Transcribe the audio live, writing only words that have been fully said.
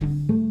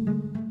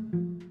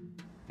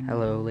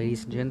Hello,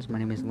 ladies and gents. My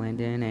name is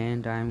Landon,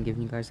 and I'm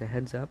giving you guys a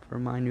heads up for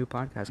my new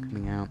podcast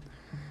coming out.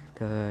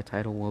 The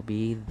title will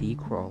be The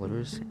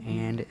Crawlers,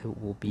 and it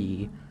will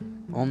be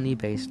only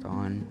based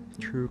on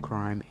true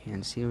crime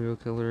and serial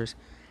killers,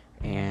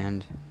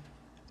 and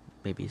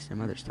maybe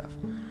some other stuff.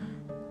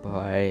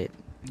 But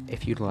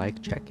if you'd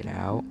like, check it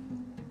out.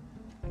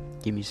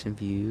 Give me some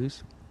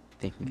views.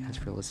 Thank you guys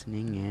for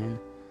listening, and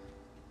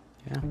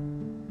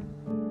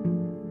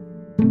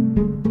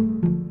yeah.